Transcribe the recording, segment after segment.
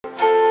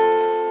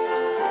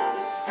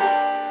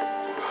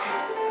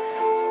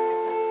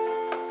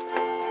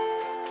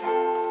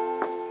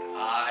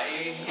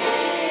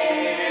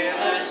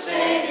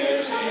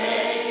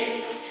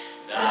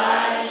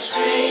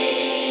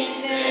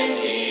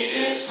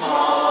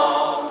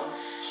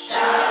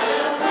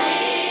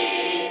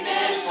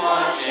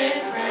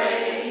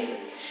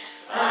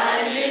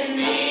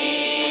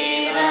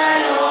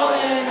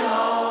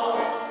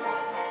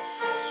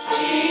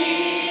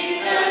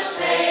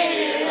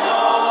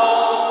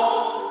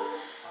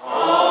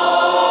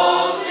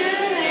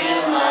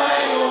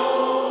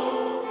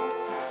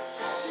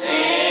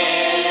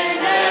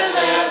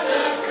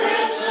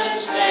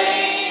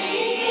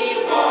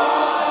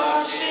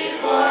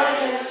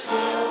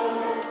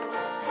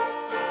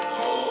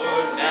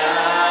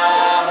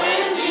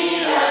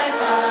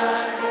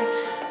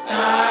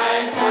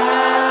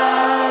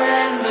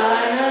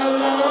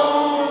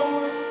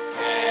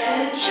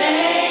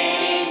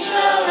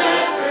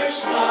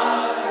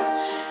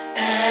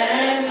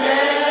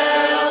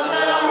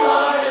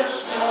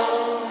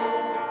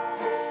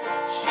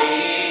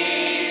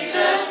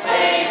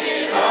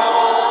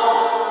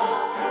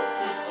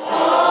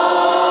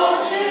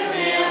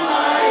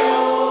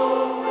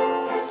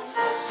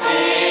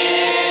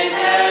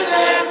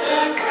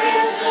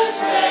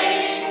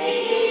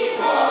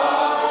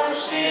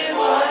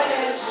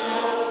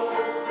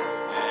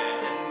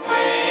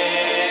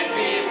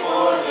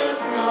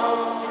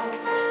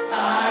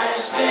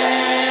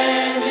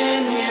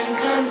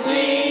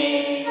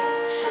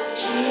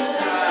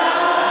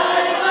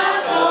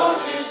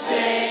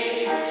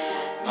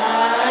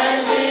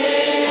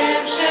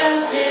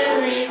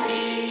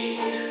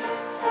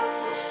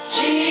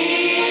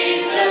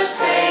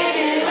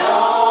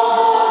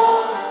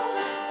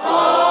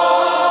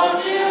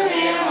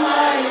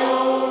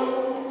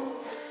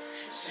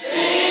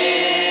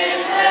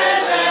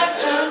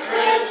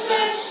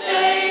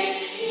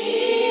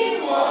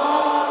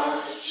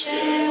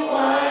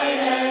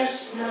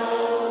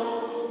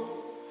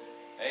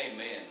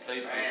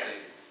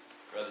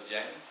Brother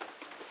Jamie.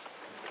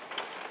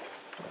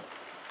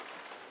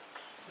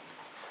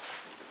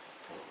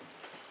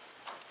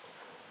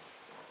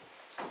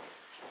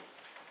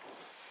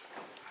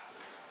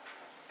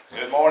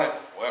 Good morning.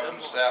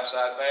 Welcome to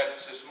Southside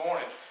Baptist this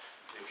morning.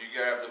 If you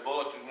grabbed the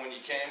bulletin when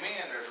you came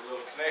in, there's a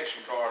little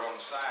connection card on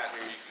the side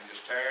here. You can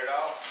just tear it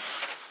off.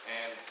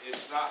 And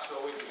it's not so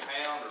we can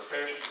hound or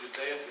pester you to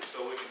death, it's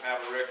so we can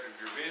have a record of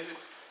your visit.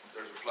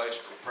 There's a place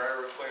for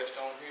prayer request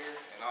on here,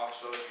 and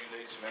also if you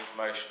need some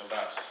information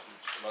about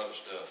some other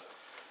stuff.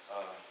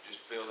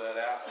 Just fill that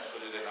out and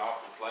put it in the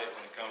offering plate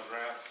when it comes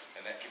around,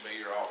 and that can be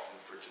your offering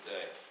for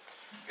today.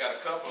 Got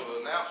a couple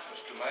of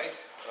announcements to make.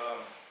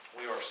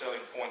 We are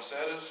selling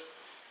poinsettias,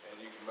 and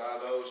you can buy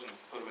those and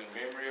put them in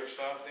memory of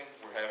something.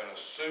 We're having a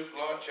soup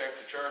lunch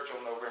after church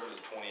on November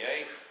the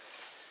 28th.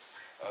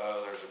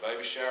 There's a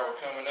baby shower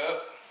coming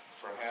up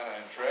for Hannah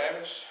and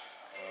Travis.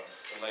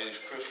 The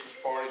ladies' Christmas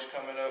party's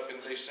coming up in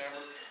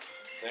December.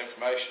 The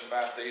information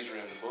about these are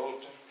in the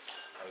bulletin.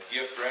 A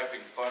gift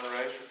wrapping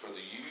fundraiser for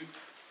the youth.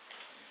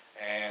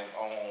 And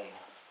on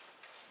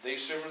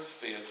December the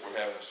 5th, we're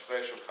having a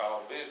special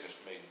call business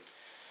meeting.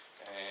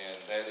 And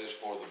that is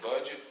for the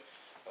budget.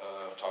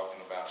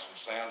 Talking about some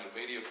sound and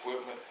media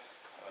equipment,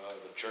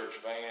 the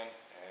church van,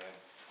 and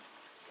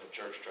the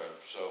church trailer.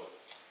 So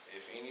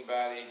if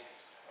anybody,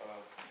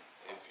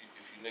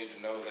 if you need to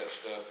know that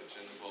stuff, it's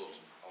in the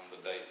bulletin on the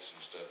dates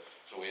and stuff.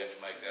 So we have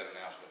to make that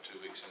announcement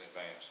 2 weeks in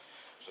advance.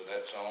 So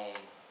that's on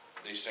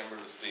December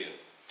the 5th.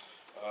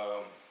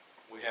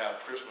 We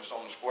have Christmas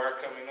on the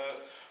Square coming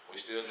up. We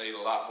still need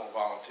a lot more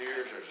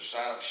volunteers. There's a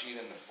sign-up sheet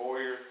in the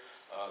foyer.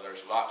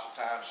 There's lots of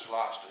time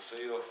slots to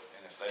fill,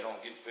 and if they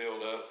don't get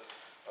filled up,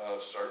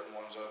 certain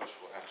ones of us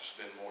will have to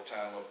spend more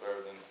time up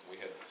there than we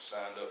had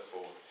signed up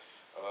for.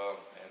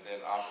 And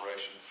then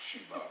Operation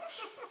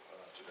Shoebox.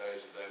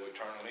 Today's the day we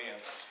turn them in.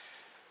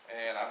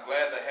 And I'm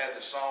glad they had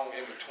the song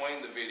in between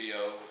the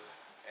video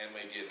and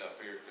me getting up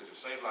here, because it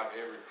seems like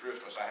every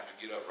Christmas I have to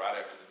get up right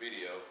after the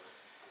video,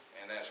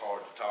 and that's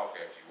hard to talk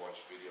after you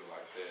watch a video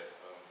like that.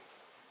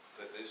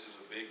 That this is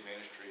a big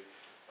ministry,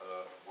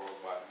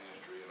 worldwide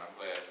ministry, and I'm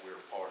glad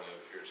we're a part of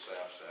it here at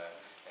Southside.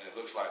 And it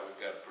looks like we've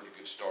got a pretty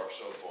good start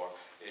so far.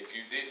 If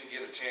you didn't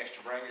get a chance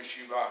to bring your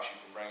shoebox, you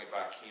can bring it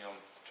by Kim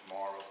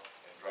tomorrow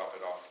and drop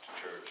it off at the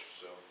church.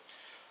 So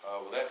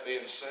with that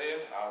being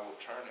said, I will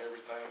turn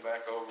everything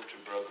back over to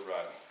Brother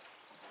Rodney.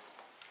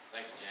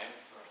 Thank you, Jamie.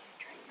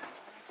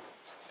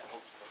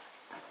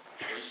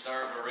 We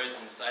serve a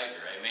risen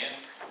Savior. Amen.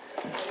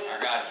 Our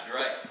God is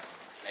great.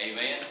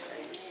 Amen.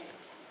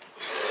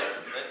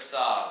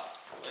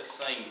 Let's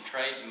sing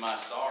 "Trading My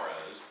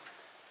Sorrows."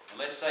 And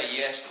let's say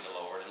yes to the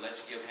Lord, and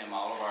let's give Him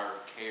all of our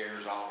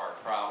cares, all of our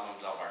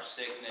problems, all of our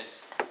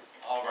sickness,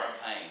 all of our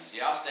pains.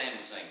 Y'all stand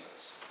and sing with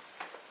us.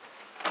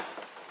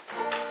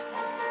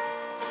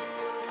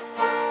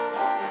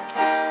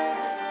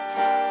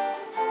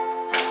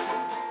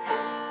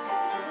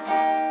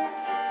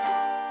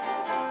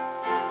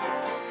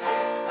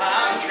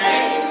 I'm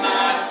trading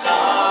my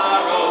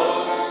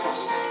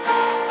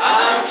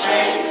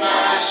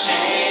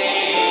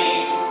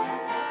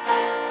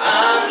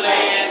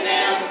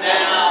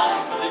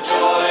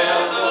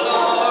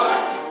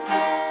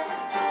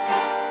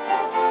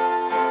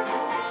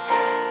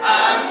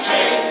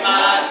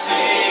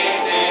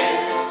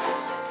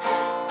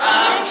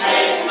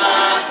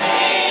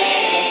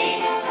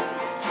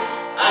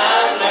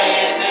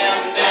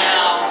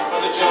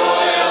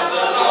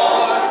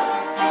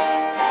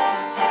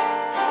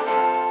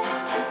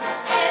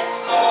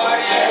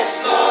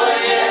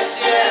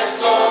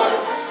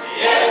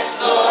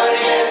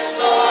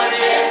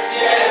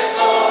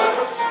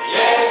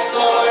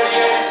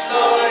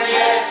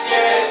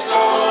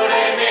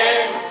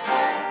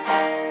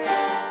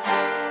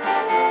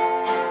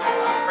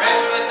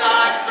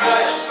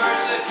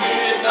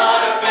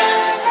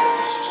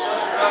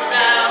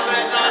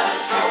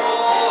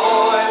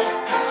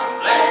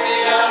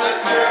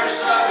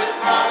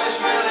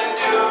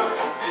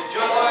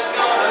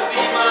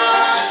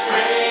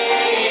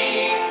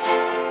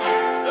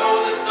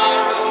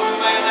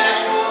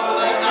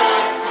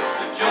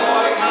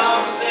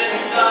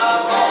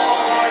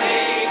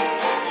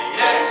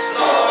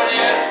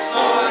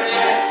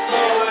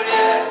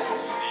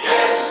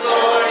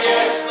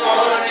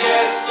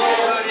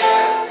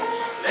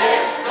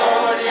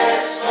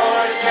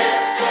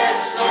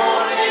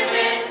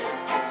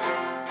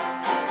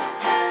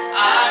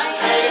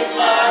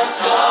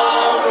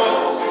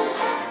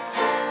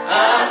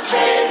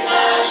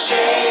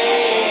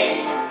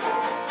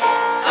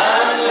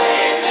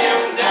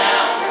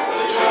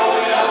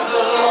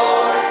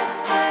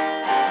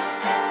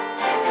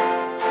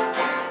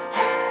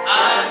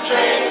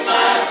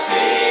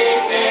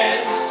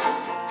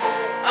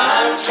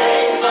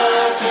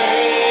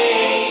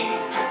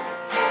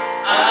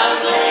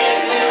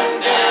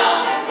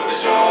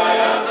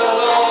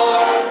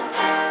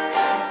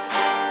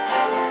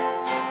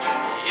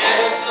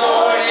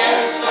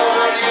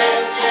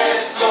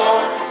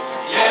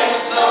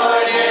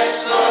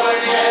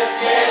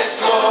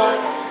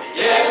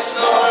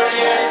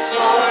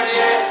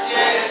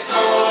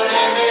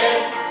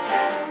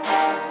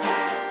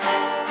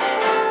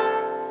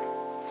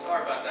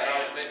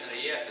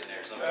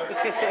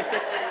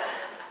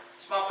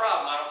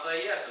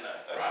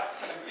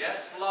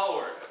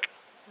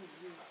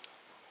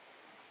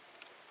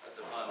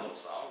That's a fun little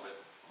song, but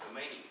the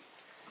meaning.